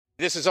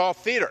This is all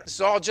theater. This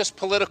is all just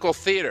political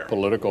theater.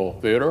 Political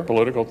theater.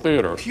 Political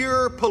theater.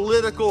 Pure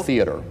political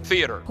theater.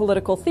 Theater.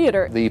 Political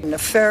theater. The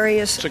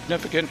nefarious,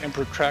 significant and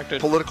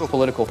protracted political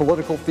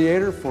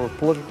theater for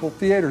political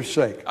theater's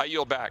sake. I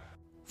yield back.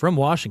 From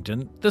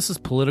Washington, this is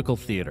Political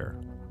Theater,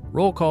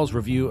 Roll Call's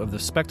review of the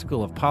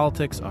spectacle of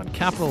politics on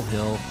Capitol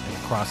Hill and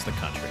across the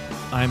country.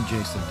 I'm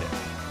Jason Dick.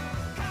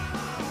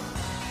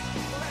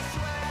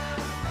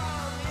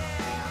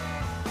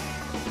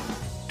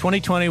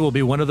 "2020 will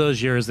be one of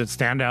those years that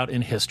stand out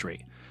in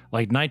history,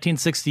 like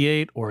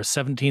 1968 or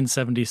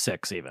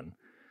 1776 even.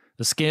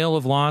 The scale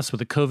of loss with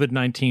the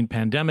COVID-19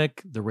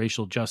 pandemic, the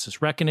racial justice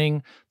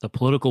reckoning, the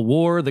political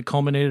war that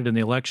culminated in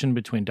the election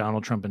between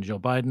Donald Trump and Joe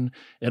Biden,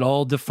 it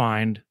all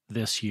defined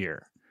this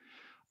year.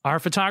 Our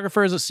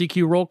photographers at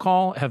CQ Roll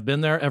Call have been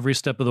there every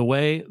step of the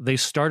way. They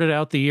started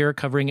out the year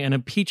covering an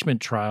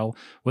impeachment trial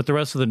with the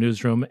rest of the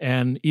newsroom,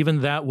 and even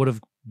that would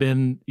have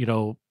been,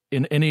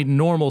 in any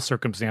normal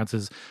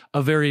circumstances,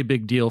 a very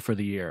big deal for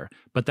the year.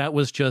 But that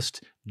was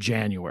just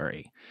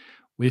January.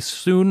 We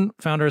soon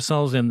found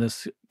ourselves in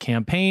this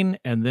campaign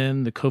and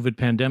then the COVID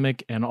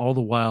pandemic, and all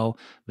the while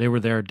they were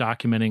there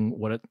documenting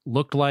what it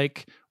looked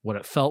like, what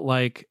it felt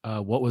like,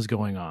 what was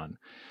going on.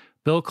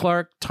 Bill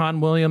Clark, Ton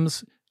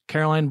Williams,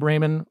 Caroline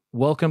Bremen,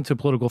 welcome to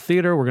Political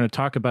Theater. We're going to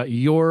talk about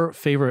your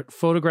favorite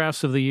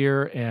photographs of the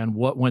year and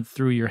what went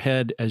through your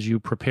head as you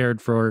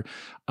prepared for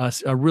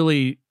a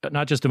really,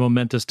 not just a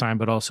momentous time,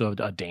 but also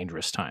a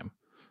dangerous time.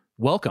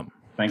 Welcome.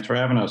 Thanks for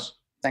having us.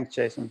 Thanks,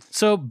 Jason.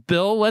 So,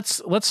 Bill,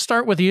 let's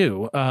start with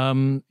you.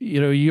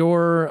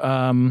 Your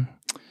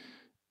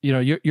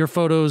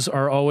photos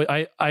are always,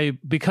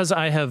 because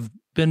I have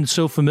been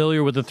so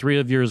familiar with the three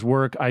of yours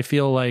work, I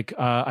feel like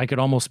I could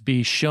almost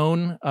be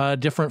shown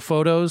different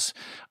photos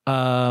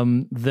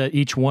that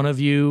each one of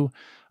you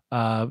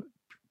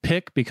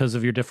pick because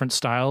of your different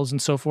styles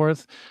and so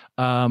forth.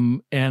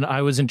 And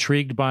I was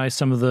intrigued by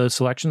some of the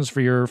selections for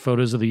your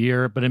photos of the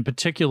year, but in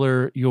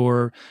particular,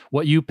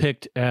 what you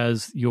picked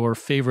as your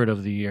favorite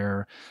of the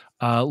year.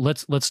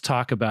 Let's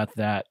talk about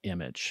that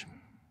image.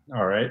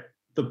 All right.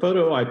 The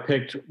photo I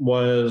picked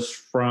was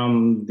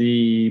from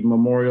the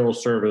memorial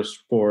service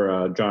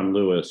for John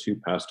Lewis, who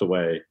passed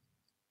away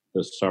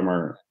this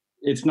summer.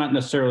 It's not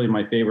necessarily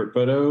my favorite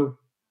photo,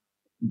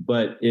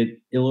 but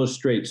it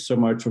illustrates so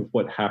much of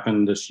what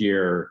happened this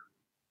year.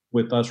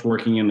 With us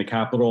working in the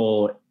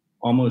Capitol,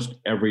 almost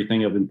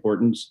everything of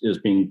importance is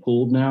being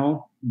pooled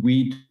now.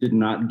 We did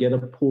not get a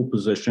pool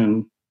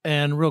position.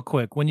 And real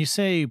quick, when you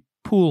say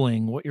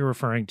pooling, what you're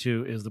referring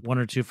to is that one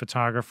or two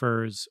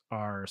photographers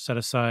are set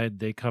aside,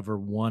 they cover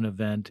one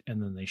event,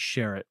 and then they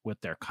share it with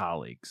their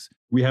colleagues.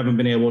 We haven't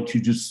been able to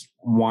just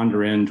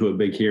wander into a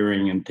big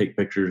hearing and take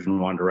pictures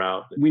and wander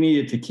out. We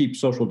needed to keep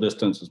social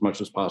distance as much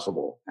as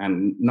possible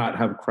and not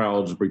have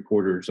crowds of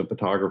reporters and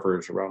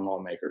photographers around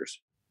lawmakers.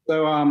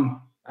 So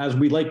as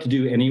we like to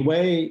do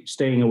anyway,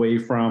 staying away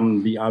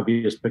from the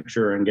obvious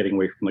picture and getting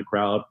away from the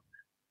crowd,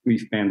 we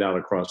fanned out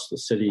across the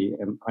city,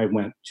 and I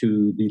went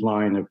to the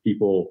line of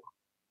people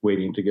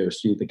waiting to go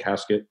see the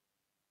casket.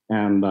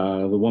 And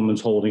the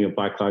woman's holding a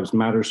Black Lives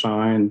Matter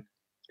sign.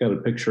 It's got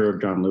a picture of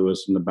John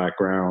Lewis in the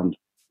background.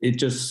 It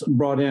just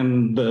brought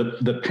in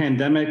the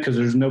pandemic because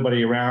there's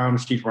nobody around.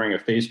 She's wearing a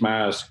face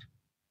mask.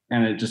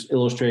 And it just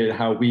illustrated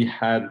how we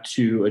had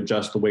to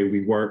adjust the way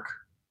we work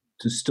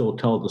to still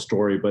tell the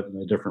story, but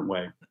in a different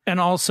way. And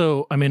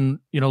also, I mean,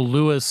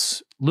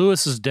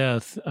 Lewis's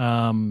death,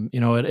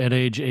 at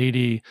age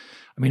 80,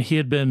 I mean, he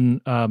had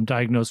been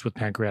diagnosed with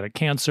pancreatic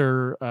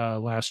cancer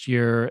last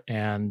year,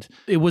 and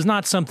it was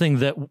not something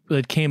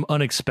that came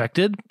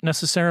unexpected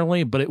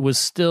necessarily, but it was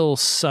still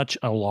such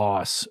a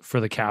loss for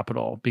the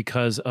Capitol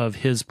because of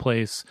his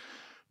place,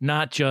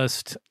 not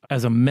just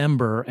as a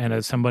member and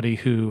as somebody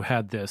who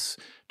had this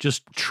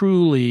just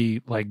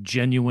truly like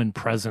genuine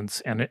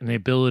presence and the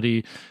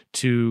ability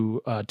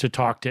to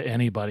talk to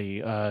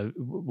anybody,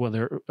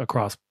 whether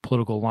across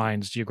political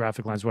lines,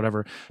 geographic lines,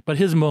 whatever. But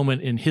his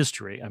moment in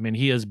history, I mean,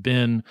 he has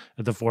been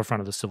at the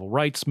forefront of the civil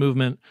rights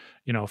movement,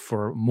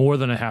 for more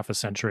than a half a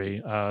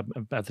century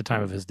at the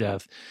time of his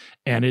death.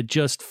 And it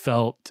just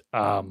felt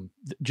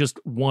just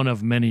one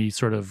of many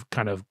sort of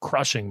kind of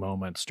crushing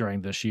moments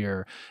during this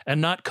year,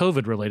 and not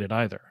COVID related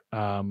either.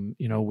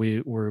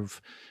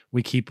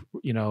 We keep,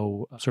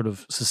 sort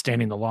of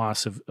sustaining the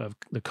loss of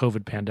the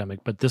COVID pandemic,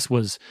 but this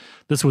was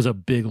a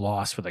big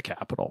loss for the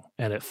Capitol,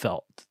 and it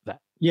felt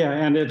that. Yeah,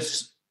 and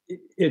it's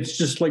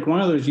just like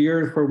one of those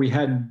years where we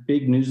had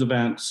big news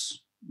events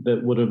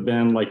that would have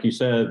been, like you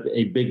said,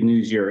 a big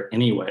news year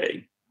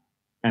anyway,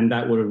 and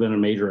that would have been a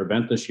major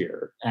event this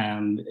year.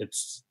 And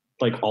it's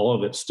like all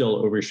of it's still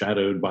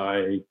overshadowed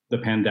by the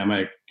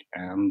pandemic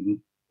and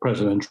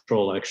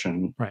presidential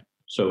election. Right.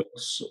 So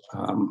it's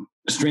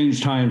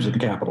strange times at the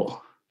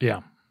Capitol. Yeah,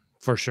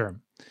 for sure.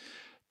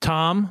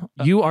 Tom,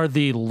 you are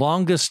the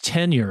longest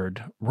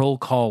tenured roll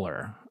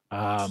caller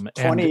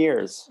 20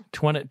 years.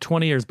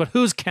 20 years, but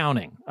who's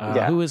counting?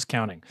 Yeah. Who is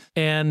counting?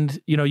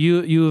 And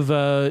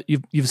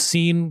you've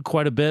seen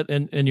quite a bit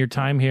in your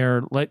time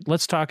here.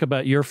 Let's talk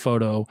about your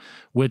photo,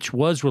 which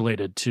was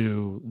related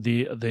to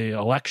the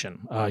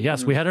election.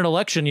 Yes, we had an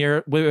election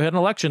year. We had an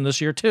election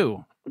this year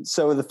too.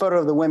 So the photo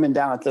of the women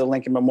down at the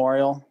Lincoln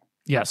Memorial.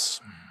 Yes.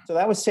 So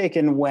that was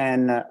taken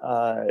when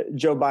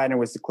Joe Biden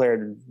was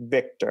declared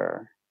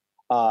victor,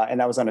 and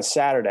that was on a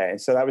Saturday.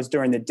 So that was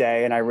during the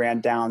day, and I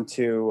ran down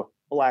to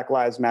Black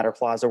Lives Matter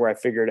Plaza where I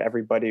figured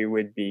everybody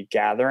would be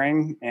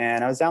gathering.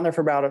 And I was down there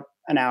for about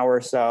an hour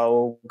or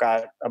so,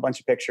 got a bunch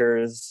of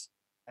pictures.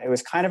 It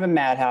was kind of a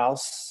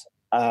madhouse.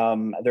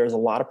 There was a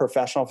lot of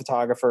professional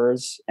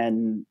photographers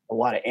and a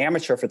lot of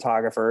amateur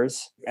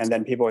photographers, and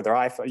then people with their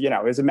iPhone.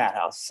 It was a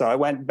madhouse. So I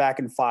went back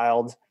and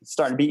filed. It's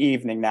starting to be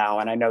evening now,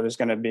 and I know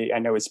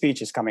his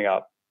speech is coming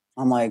up.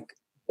 I'm like,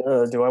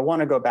 do I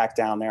want to go back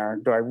down there?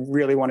 Do I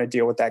really want to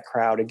deal with that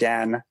crowd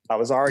again? I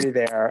was already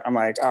there. I'm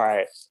like, all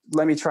right,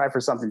 let me try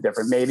for something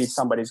different. Maybe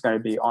somebody's going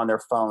to be on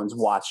their phones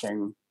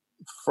watching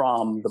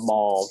from the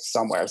mall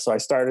somewhere. So I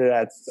started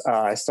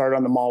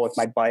on the mall with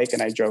my bike,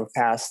 and I drove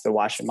past the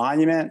Washington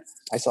Monument.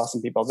 I saw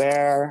some people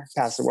there,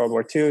 past the World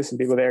War II, some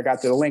people there,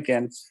 got to the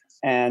Lincoln,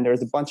 and there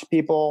was a bunch of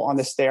people on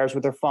the stairs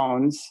with their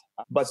phones,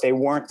 but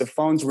the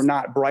phones were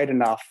not bright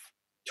enough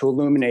to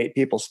illuminate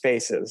people's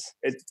faces.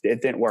 It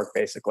didn't work,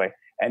 basically.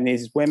 And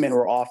these women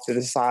were off to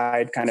the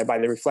side, kind of by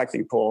the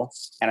reflecting pool.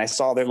 And I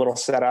saw their little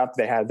setup.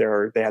 They had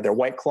their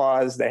White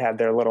Claws. They had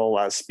their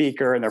little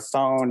speaker and their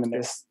phone. And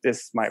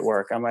this might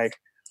work. I'm like,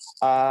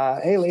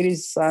 hey,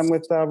 ladies, I'm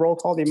with Roll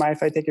Call. Do you mind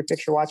if I take your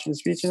picture watching the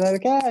speech? And they're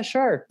like, yeah,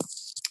 sure.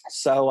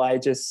 So I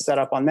just set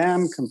up on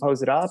them,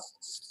 composed it up,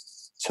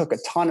 took a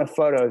ton of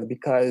photos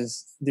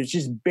because there's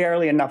just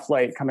barely enough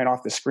light coming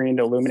off the screen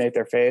to illuminate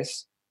their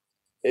face.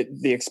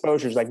 The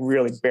exposure is like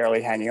really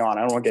barely hanging on.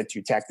 I don't want to get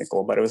too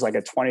technical, but it was like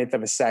a 20th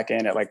of a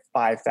second at like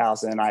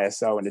 5,000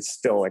 ISO, and it's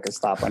still like a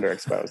stop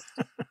underexposed.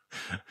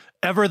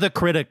 Ever the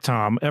critic,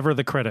 Tom. Ever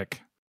the critic.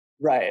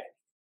 Right.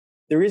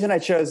 The reason I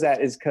chose that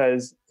is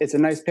because it's a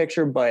nice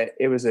picture, but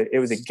it was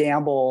a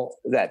gamble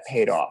that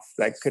paid off.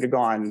 That could have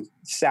gone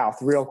south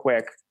real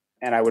quick,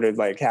 and I would have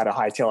had to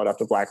hightail it up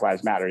to Black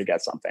Lives Matter to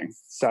get something.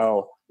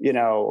 So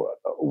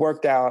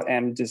worked out,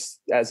 and just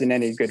as in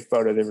any good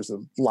photo, there was a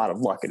lot of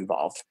luck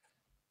involved.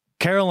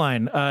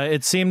 Caroline,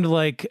 it seemed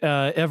like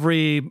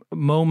every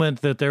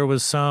moment that there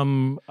was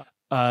some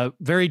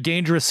very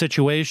dangerous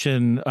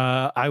situation,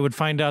 I would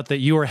find out that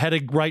you were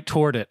heading right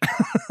toward it.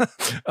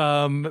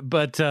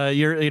 But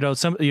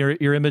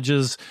your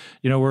images,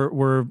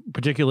 were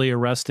particularly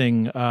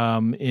arresting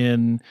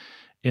in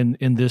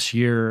this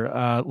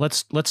year.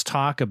 Let's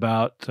talk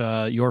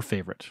about your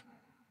favorite.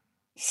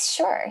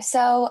 Sure.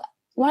 So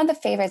one of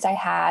the favorites I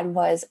had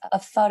was a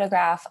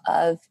photograph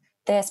of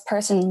this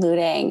person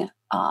looting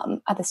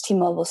at this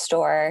T-Mobile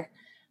store.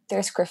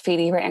 There's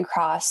graffiti written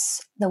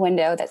across the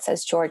window that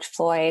says George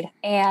Floyd.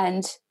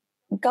 And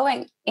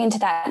going into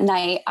that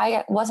night,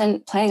 I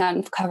wasn't planning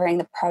on covering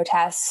the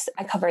protests.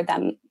 I covered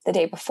them the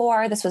day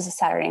before. This was a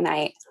Saturday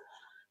night.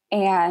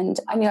 And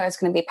I knew I was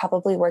going to be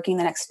probably working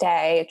the next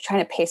day,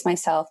 trying to pace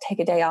myself, take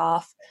a day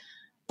off.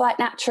 But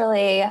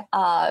naturally,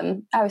 I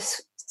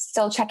was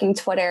still checking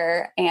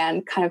Twitter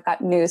and kind of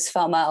got news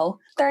FOMO.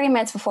 30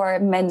 minutes before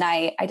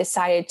midnight, I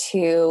decided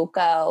to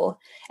go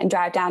and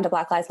drive down to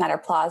Black Lives Matter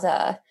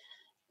Plaza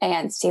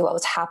and see what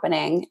was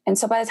happening. And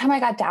so by the time I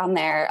got down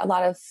there, a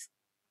lot of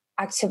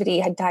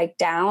activity had died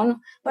down,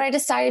 but I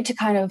decided to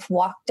kind of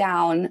walk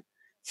down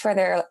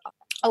further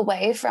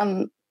away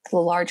from the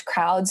large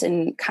crowds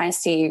and kind of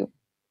see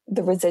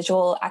the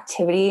residual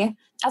activity.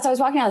 As I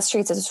was walking down the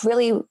streets, it was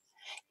really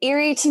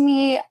eerie to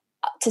me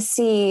to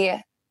see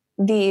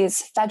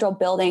these federal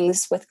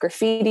buildings with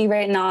graffiti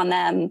written on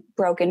them,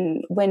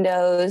 broken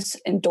windows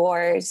and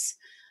doors,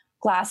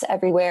 glass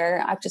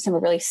everywhere. I've just never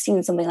really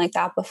seen something like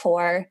that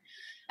before.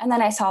 And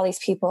then I saw these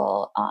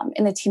people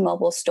in the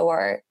T-Mobile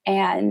store,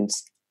 and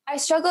I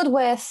struggled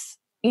with,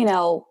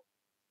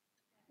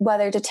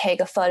 whether to take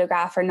a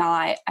photograph or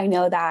not. I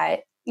know that,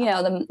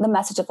 the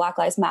message of Black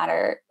Lives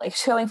Matter, like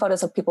showing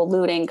photos of people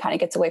looting kind of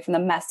gets away from the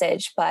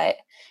message. But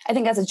I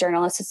think as a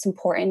journalist, it's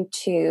important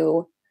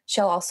to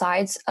show all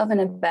sides of an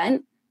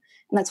event.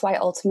 And that's why I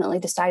ultimately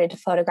decided to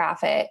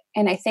photograph it.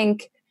 And I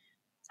think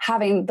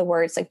having the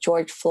words like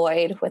George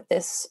Floyd with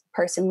this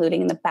person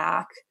looting in the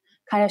back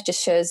kind of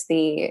just shows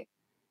the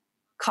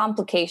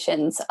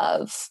complications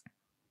of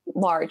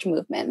large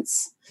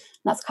movements.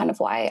 And that's kind of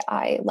why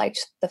I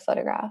liked the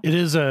photograph. It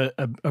is a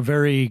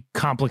very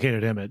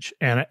complicated image.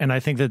 And I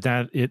think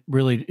that it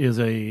really is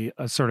a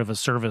sort of a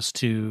service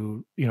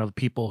to, the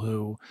people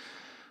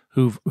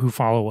who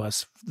follow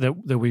us,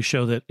 that we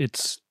show that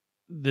it's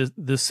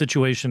this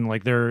situation,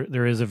 like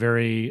there is a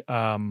very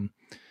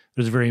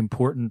there's a very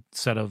important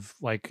set of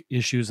like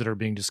issues that are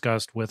being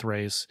discussed with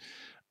race,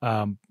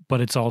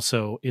 but it's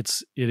also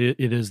it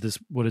is this,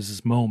 what is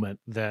this moment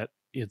that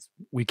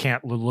we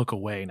can't look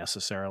away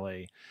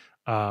necessarily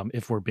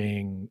if we're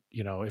being,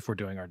 if we're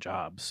doing our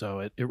job. So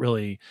it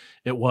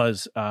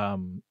was, a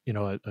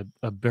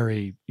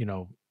very,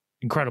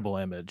 incredible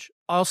image.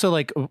 Also,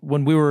 like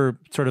when we were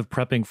sort of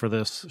prepping for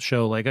this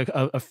show, like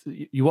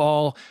you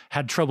all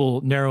had trouble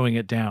narrowing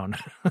it down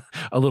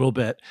a little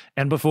bit.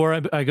 And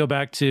before I go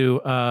back to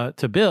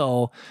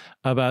Bill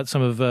about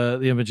some of the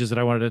images that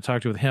I wanted to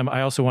talk to with him,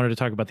 I also wanted to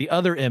talk about the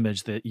other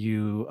image that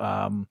you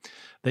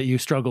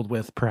struggled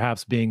with,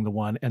 perhaps being the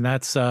one, and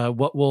that's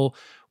what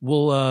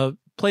we'll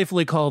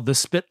playfully call the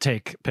spit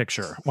take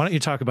picture. Why don't you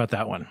talk about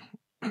that one?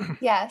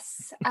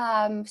 Yes.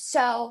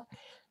 So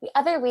the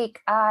other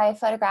week, I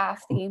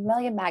photographed the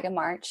Million MAGA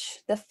March,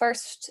 the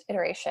first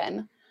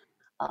iteration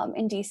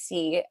in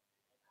DC.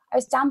 I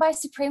was down by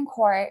Supreme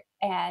Court,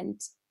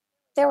 and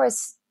there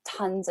was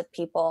tons of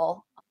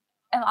people.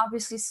 I'm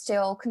obviously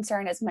still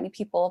concerned, as many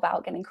people,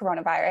 about getting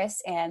coronavirus,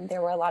 and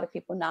there were a lot of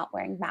people not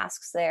wearing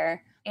masks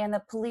there. And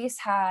the police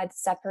had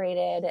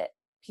separated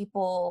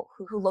people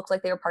who looked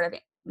like they were part of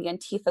the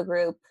Antifa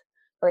group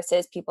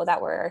versus people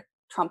that were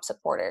Trump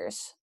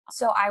supporters.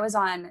 So I was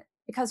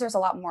because there's a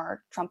lot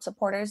more Trump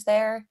supporters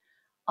there,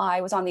 I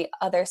was on the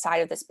other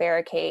side of this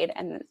barricade,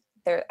 and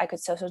there I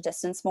could social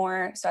distance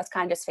more. So I was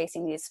kind of just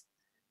facing these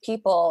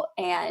people.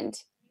 And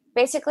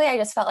basically I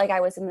just felt like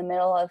I was in the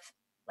middle of,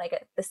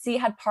 like, the sea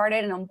had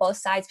parted, and on both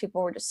sides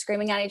people were just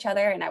screaming at each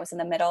other, and I was in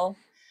the middle.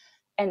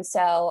 And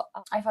so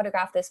I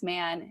photographed this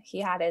man. He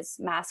had his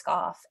mask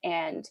off,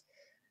 and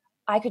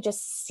I could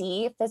just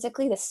see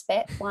physically the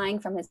spit flying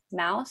from his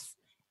mouth,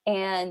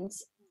 and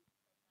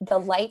the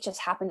light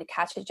just happened to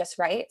catch it just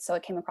right. So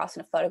it came across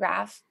in a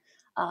photograph.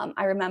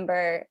 I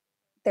remember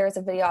there was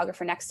a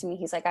videographer next to me.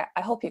 He's like,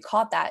 I hope you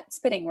caught that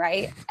spitting,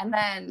 right? And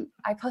then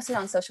I posted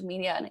on social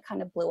media, and it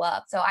kind of blew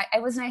up. So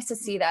it was nice to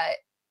see that,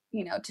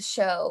 to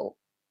show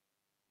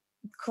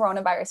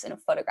coronavirus in a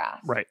photograph.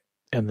 Right.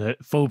 And the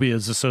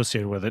phobias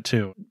associated with it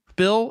too.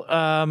 Bill,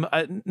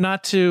 I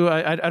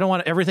don't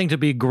want everything to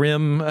be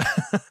grim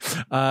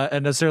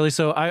and necessarily.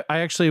 So I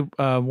actually,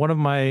 one of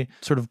my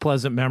sort of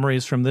pleasant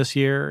memories from this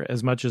year,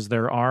 as much as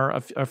there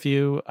are a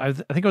few, I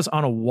think I was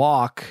on a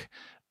walk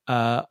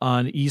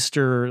on the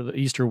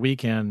Easter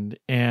weekend,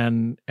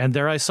 and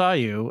there I saw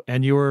you,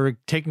 and you were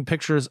taking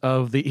pictures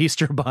of the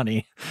Easter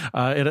Bunny,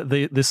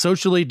 the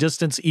socially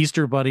distanced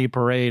Easter Bunny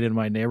parade in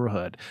my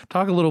neighborhood.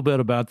 Talk a little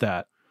bit about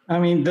that. I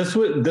mean, this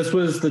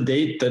was the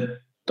date that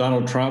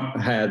Donald Trump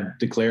had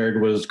declared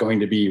was going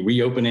to be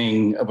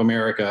reopening of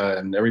America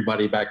and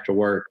everybody back to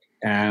work,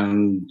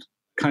 and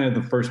kind of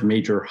the first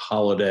major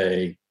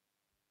holiday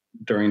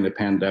during the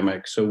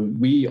pandemic. So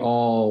we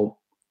all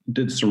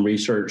did some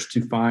research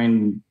to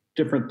find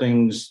different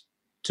things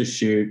to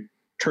shoot,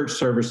 church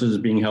services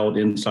being held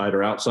inside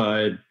or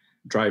outside,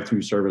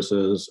 drive-through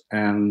services.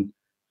 And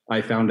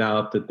I found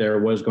out that there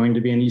was going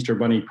to be an Easter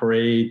Bunny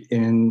parade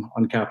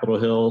on Capitol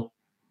Hill,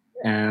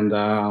 and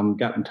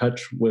got in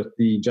touch with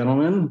the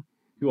gentleman,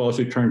 who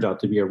also turns out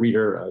to be a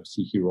reader of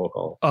CQ Roll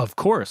Call. Of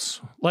course,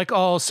 like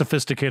all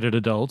sophisticated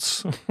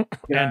adults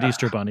and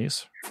Easter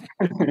bunnies.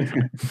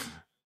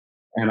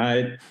 And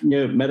I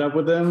met up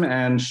with him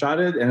and shot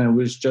it, and it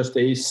was just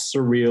a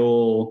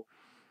surreal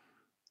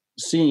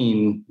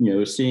scene,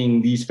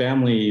 seeing these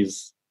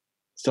families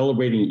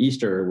celebrating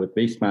Easter with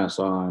face masks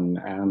on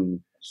and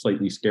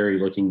slightly scary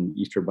looking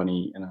Easter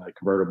Bunny in a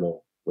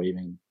convertible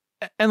waving.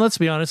 And let's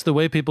be honest, the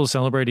way people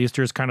celebrate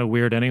Easter is kind of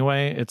weird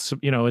anyway. It's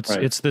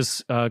right. It's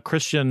this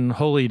Christian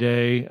holy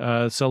day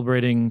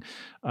celebrating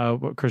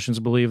what Christians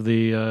believe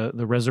the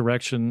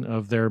resurrection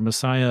of their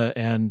Messiah,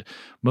 and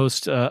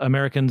most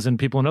Americans and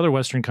people in other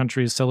Western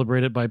countries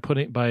celebrate it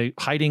by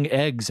hiding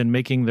eggs and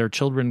making their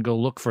children go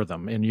look for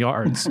them in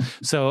yards.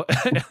 So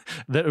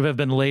that have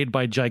been laid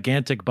by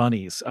gigantic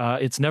bunnies.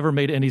 It's never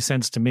made any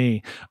sense to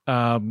me,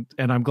 and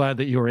I'm glad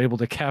that you were able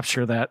to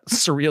capture that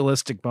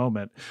surrealistic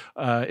moment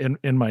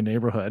in my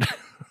neighborhood.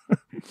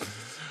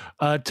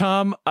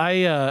 Tom,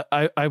 I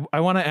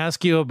want to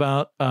ask you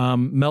about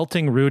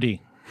Melting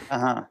Rudy.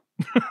 Uh-huh.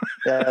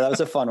 Yeah, that was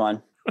a fun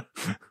one.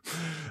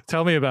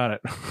 Tell me about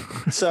it.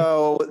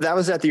 So that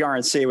was at the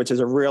RNC, which is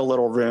a real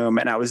little room.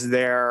 And I was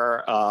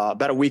there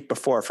about a week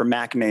before for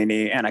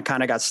McEnany, and I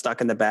kind of got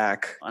stuck in the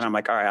back. And I'm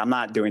like, all right, I'm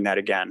not doing that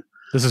again.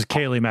 This is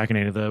Kayleigh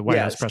McEnany, the White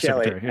House press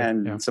secretary.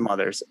 And some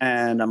others.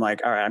 And I'm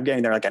like, all right, I'm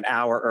getting there like an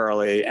hour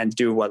early and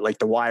do what like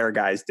the wire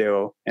guys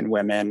do and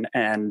women,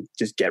 and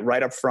just get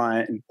right up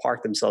front and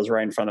park themselves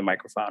right in front of the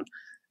microphone.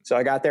 So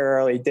I got there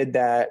early, did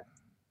that,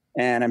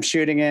 and I'm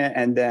shooting it.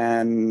 And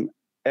then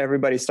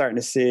everybody's starting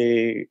to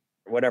see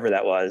whatever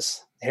that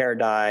was, hair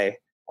dye.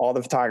 All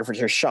the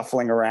photographers are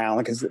shuffling around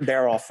because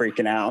they're all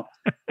freaking out.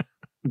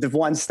 The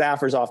one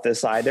staffer's off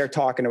this side. They're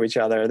talking to each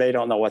other. They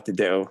don't know what to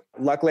do.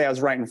 Luckily, I was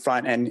right in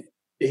front, and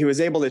he was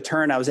able to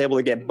turn. I was able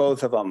to get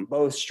both of them,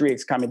 both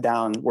streaks coming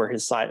down where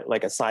his side,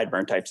 like a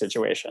sideburn type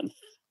situation.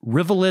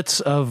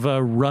 Rivulets of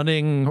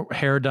running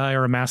hair dye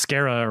or a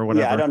mascara or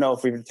whatever. Yeah, I don't know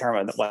if we've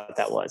determined what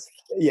that was.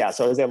 Yeah,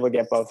 so I was able to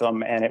get both of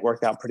them, and it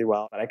worked out pretty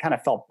well. But I kind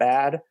of felt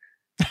bad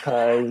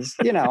because,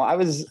 I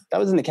was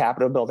in the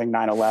Capitol building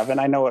 9/11.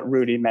 I know what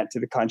Rudy meant to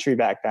the country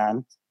back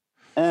then.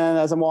 And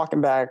as I'm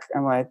walking back,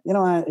 I'm like, you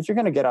know what, if you're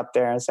going to get up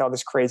there and say all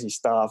this crazy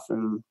stuff,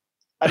 and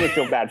I didn't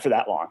feel bad for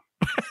that long.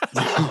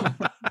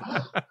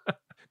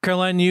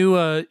 Caroline,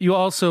 you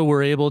also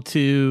were able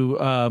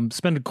to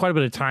spend quite a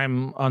bit of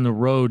time on the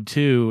road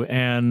too,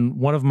 and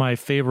one of my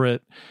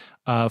favorite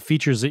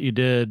features that you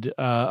did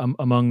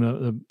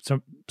among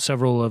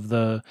several of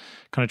the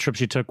kind of trips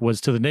you took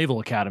was to the Naval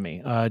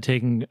Academy,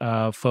 taking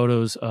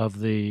photos of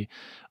the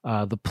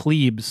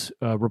plebes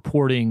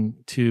reporting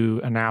to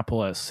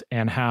Annapolis,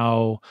 and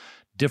how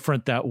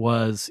different that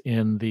was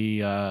in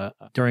the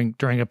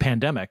during a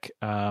pandemic.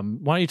 Why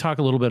don't you talk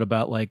a little bit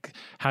about like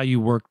how you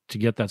worked to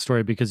get that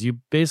story, because you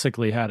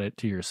basically had it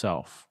to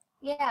yourself.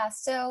 Yeah,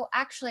 so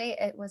actually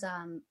it was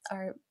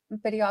our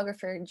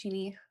videographer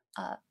Jeannie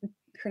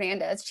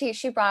Hernandez.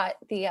 She brought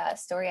the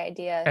story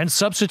idea, and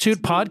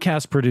substitute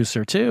podcast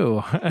producer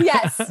too.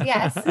 yes.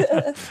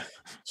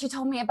 She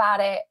told me about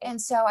it,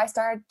 and so I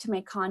started to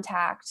make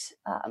contact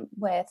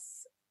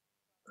with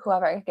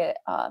whoever I could get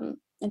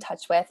in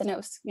touch with, and it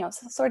was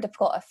sort of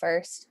difficult at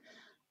first,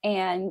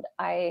 and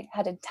I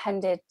had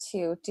intended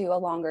to do a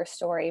longer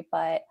story,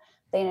 but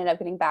they ended up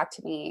getting back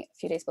to me a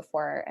few days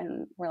before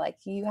and were like,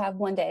 you have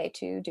one day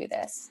to do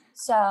this.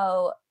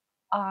 So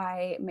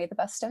I made the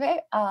best of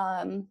it,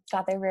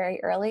 got there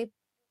very early.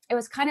 It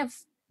was kind of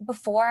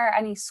before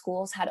any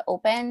schools had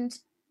opened,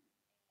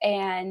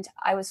 and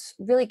I was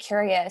really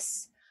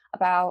curious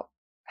about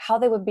how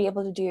they would be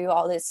able to do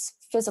all this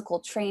physical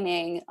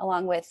training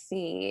along with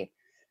the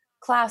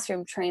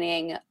classroom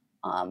training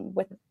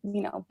with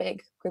a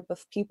big group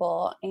of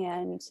people,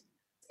 and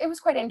it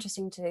was quite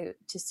interesting to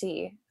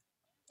see,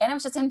 and it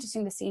was just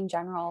interesting to see in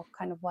general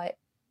kind of what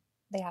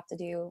they have to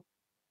do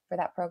for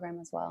that program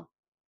as well.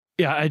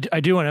 Yeah, I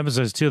do want to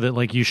emphasize too that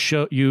like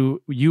you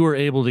were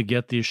able to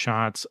get these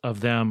shots of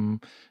them,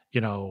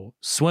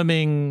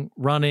 swimming,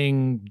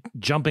 running,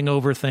 jumping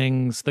over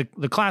things. The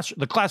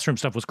classroom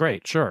stuff was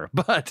great, sure,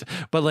 but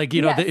like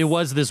Yes. It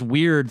was this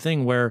weird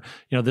thing where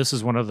this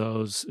is one of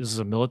those. This is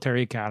a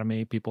military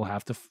academy. People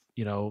have to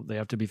they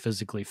have to be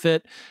physically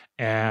fit,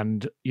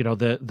 and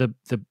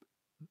the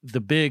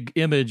big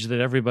image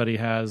that everybody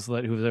has,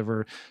 who's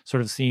ever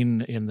sort of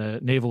seen in the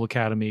Naval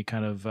Academy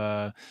kind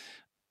of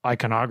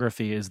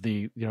iconography, is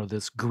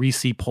this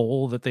greasy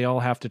pole that they all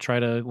have to try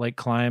to like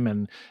climb,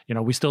 and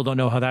we still don't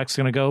know how that's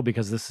going to go,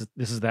 because this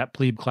is that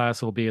plebe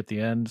class will be at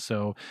the end,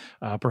 so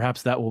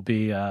perhaps that will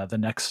be the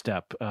next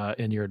step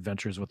in your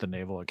adventures with the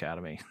Naval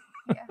Academy.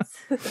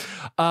 Yes.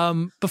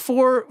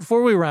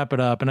 Before we wrap it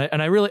up, and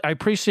I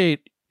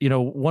appreciate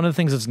one of the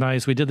things that's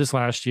nice, we did this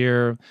last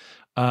year,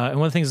 and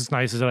one of the things that's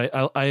nice is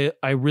that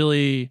I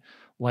really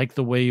like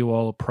the way you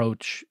all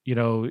approach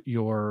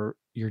your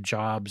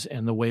jobs,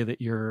 and the way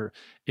that you're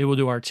able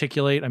to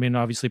articulate. I mean,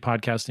 obviously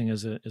podcasting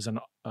is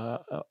a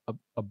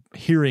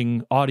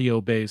hearing audio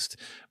based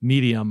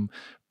medium,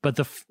 but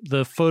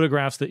the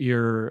photographs that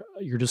you're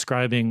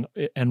describing,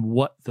 and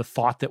what the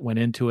thought that went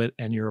into it,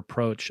 and your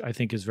approach, I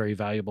think is very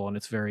valuable, and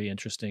it's very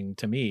interesting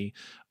to me.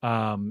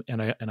 And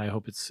I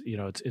hope it's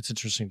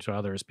interesting to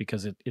others,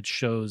 because it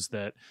shows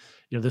that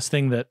this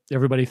thing that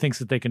everybody thinks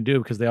that they can do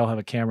because they all have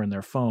a camera in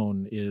their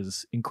phone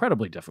is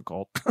incredibly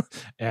difficult,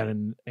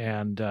 and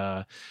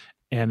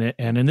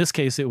in this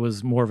case it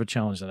was more of a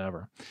challenge than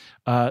ever.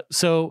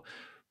 So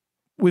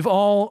we've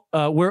all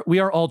we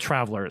are all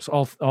travelers,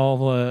 all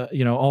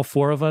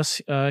four of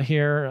us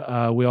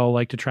here. We all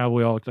like to travel.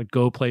 We all like to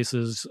go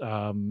places.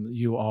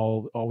 You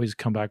all always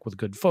come back with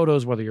good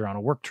photos, whether you're on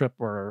a work trip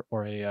or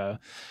a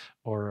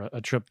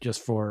trip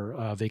just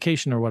for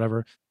vacation or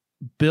whatever.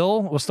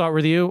 Bill, we'll start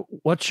with you.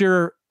 What's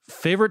your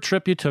favorite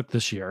trip you took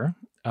this year?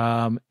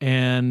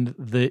 And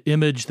the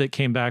image that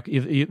came back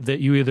that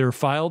you either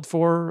filed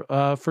for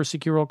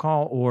Secure Roll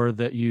Call, or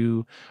that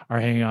you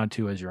are hanging on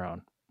to as your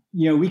own?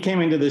 We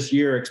came into this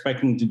year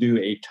expecting to do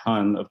a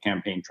ton of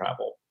campaign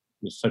travel.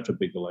 There's such a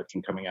big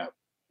election coming up.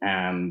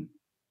 And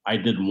I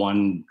did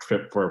one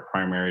trip for a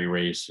primary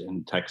race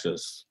in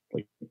Texas,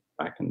 like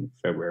back in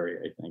February,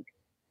 I think.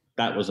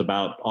 That was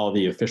about all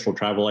the official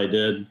travel I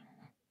did.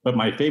 But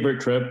my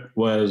favorite trip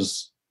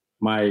was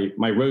my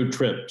road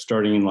trip,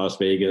 starting in Las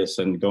Vegas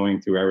and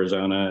going through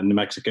Arizona and New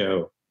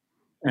Mexico.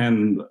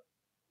 And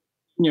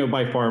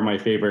by far my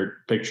favorite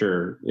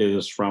picture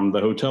is from the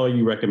hotel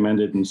you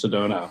recommended in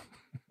Sedona,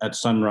 at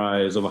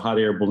sunrise, of a hot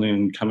air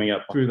balloon coming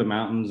up through the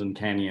mountains and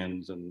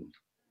canyons. And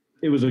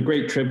it was a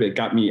great trip. It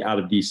got me out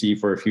of DC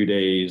for a few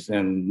days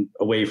and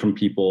away from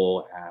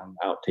people, and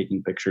out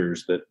taking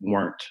pictures that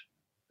weren't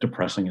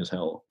depressing as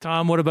hell.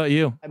 Tom, what about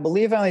you? I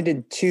believe I only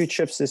did 2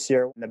 trips this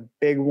year. The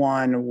big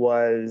one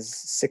was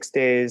 6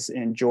 days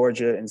in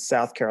Georgia and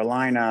South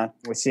Carolina,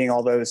 with seeing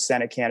all those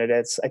Senate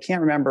candidates. I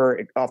can't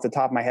remember off the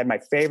top of my head my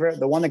favorite.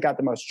 The one that got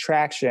the most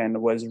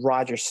traction was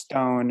Roger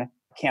Stone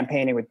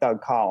campaigning with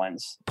Doug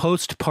Collins.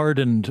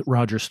 Post-pardoned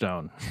Roger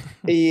Stone.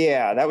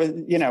 Yeah, that was,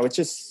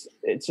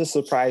 it's just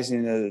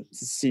surprising to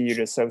see you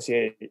to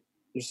associate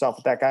yourself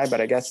with that guy. But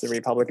I guess the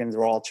Republicans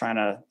were all trying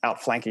to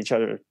outflank each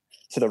other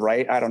to the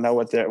right. I don't know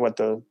what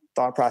the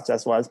thought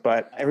process was,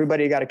 but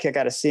everybody got a kick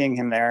out of seeing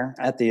him there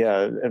at the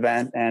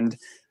event. And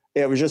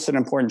it was just an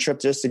important trip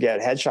just to get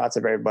headshots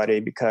of everybody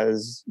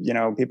because,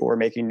 people were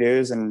making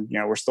news and,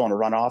 we're still in a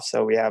runoff.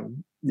 So we have,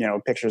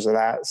 pictures of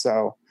that.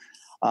 So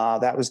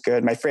that was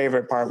good. My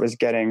favorite part was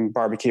getting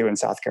barbecue in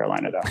South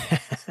Carolina, though.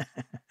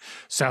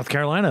 South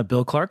Carolina,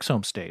 Bill Clark's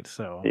home state.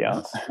 So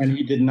yeah. And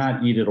he did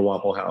not eat at a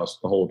Waffle House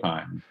the whole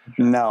time.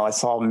 No, I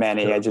saw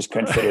many. I just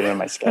couldn't fit it in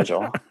my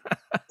schedule.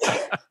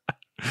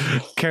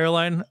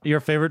 Caroline, your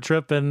favorite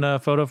trip and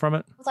photo from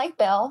it? Like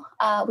Bill,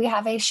 we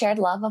have a shared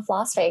love of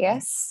Las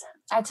Vegas.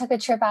 I took a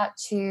trip out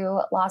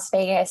to Las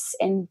Vegas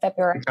in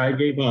February. I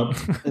gave up.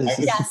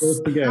 Yes,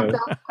 supposed to go. Bill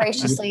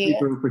graciously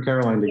for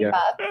Caroline to gave go.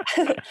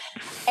 up.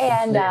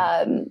 And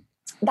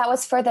that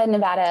was for the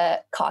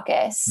Nevada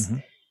caucus. Mm-hmm.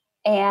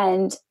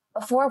 And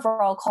before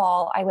roll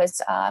call, I was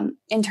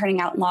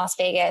interning out in Las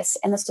Vegas,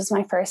 and this was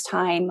my first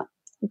time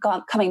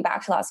coming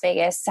back to Las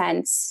Vegas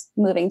since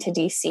moving to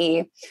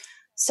DC.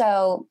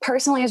 So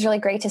personally, it was really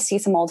great to see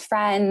some old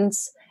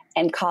friends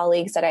and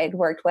colleagues that I'd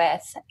worked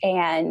with.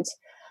 And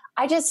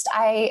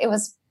it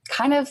was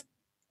kind of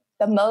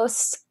the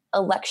most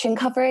election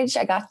coverage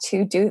I got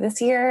to do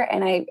this year.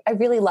 And I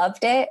really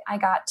loved it. I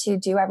got to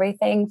do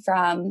everything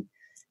from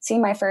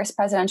seeing my first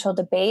presidential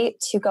debate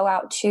to go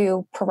out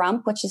to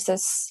Pahrump, which is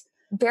this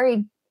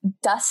very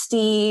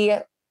dusty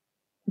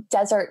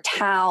desert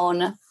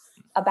town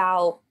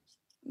about,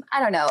 I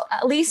don't know,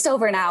 at least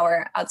over an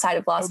hour outside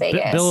of Las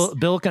Vegas.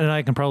 Bill and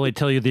I can probably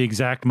tell you the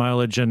exact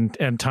mileage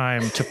and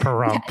time to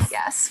Pahrump.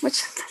 Yes,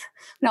 which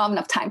I don't have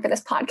enough time for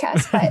this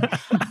podcast, but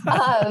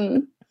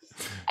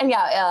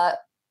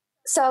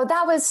so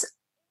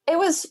it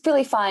was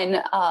really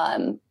fun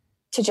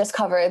to just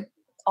cover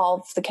all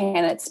of the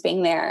candidates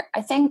being there.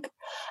 I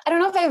don't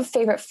know if I have a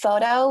favorite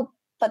photo,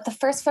 but the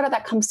first photo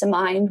that comes to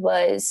mind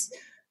was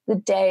the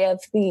day of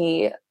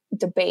the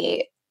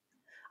debate.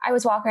 I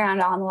was walking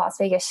around on the Las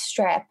Vegas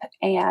Strip,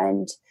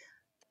 and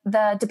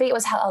the debate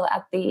was held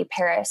at the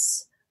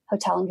Paris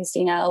Hotel and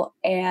Casino,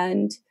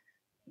 and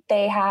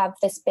they have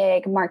this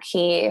big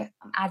marquee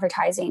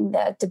advertising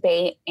the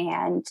debate.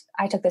 And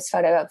I took this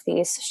photo of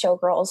these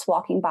showgirls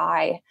walking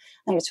by.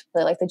 And I just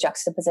really like the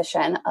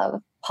juxtaposition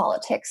of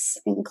politics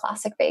in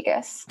classic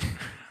Vegas.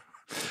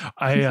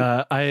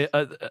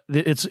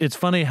 It's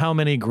funny how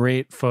many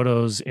great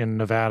photos in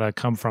Nevada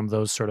come from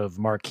those sort of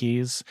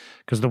marquees,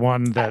 because the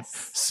one that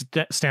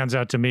stands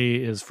out to me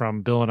is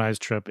from Bill and I's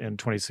trip in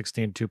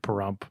 2016 to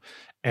Pahrump,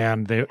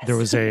 and there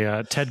was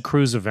a Ted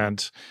Cruz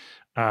event,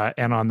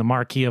 and on the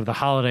marquee of the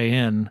Holiday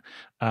Inn,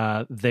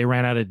 they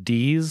ran out of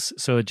D's,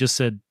 so it just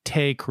said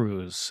Tay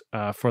Cruz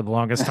for the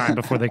longest time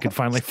before they could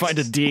finally find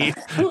a D.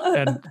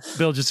 And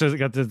Bill just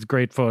got this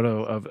great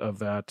photo of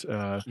that.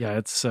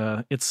 It's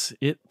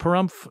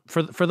Pahrump.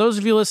 For those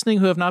of you listening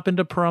who have not been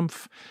to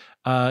Pahrump,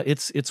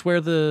 it's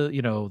where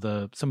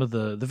some of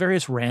the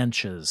various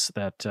ranches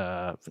that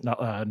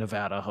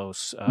Nevada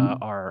hosts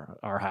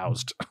are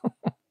housed.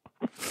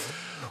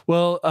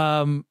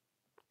 Well,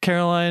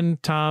 Caroline,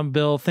 Tom,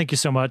 Bill, thank you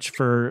so much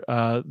for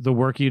the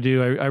work you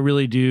do. I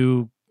really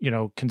do,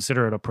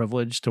 consider it a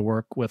privilege to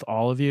work with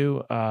all of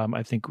you.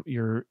 I think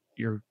your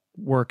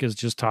work is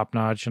just top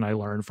notch, and I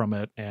learn from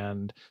it.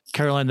 And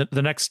Caroline,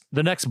 the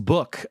next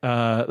book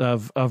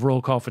of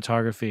roll call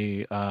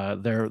photography,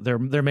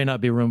 there may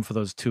not be room for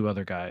those two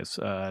other guys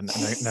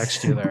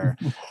next to you there,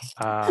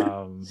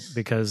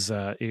 because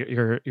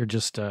you're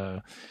just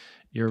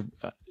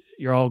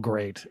you're all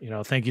great.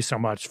 Thank you so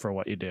much for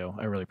what you do.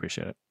 I really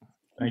appreciate it.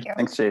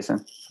 Thanks,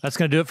 Jason. That's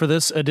going to do it for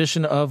this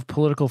edition of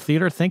Political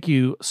Theater. Thank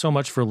you so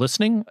much for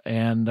listening,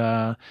 and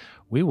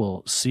we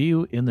will see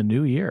you in the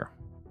new year.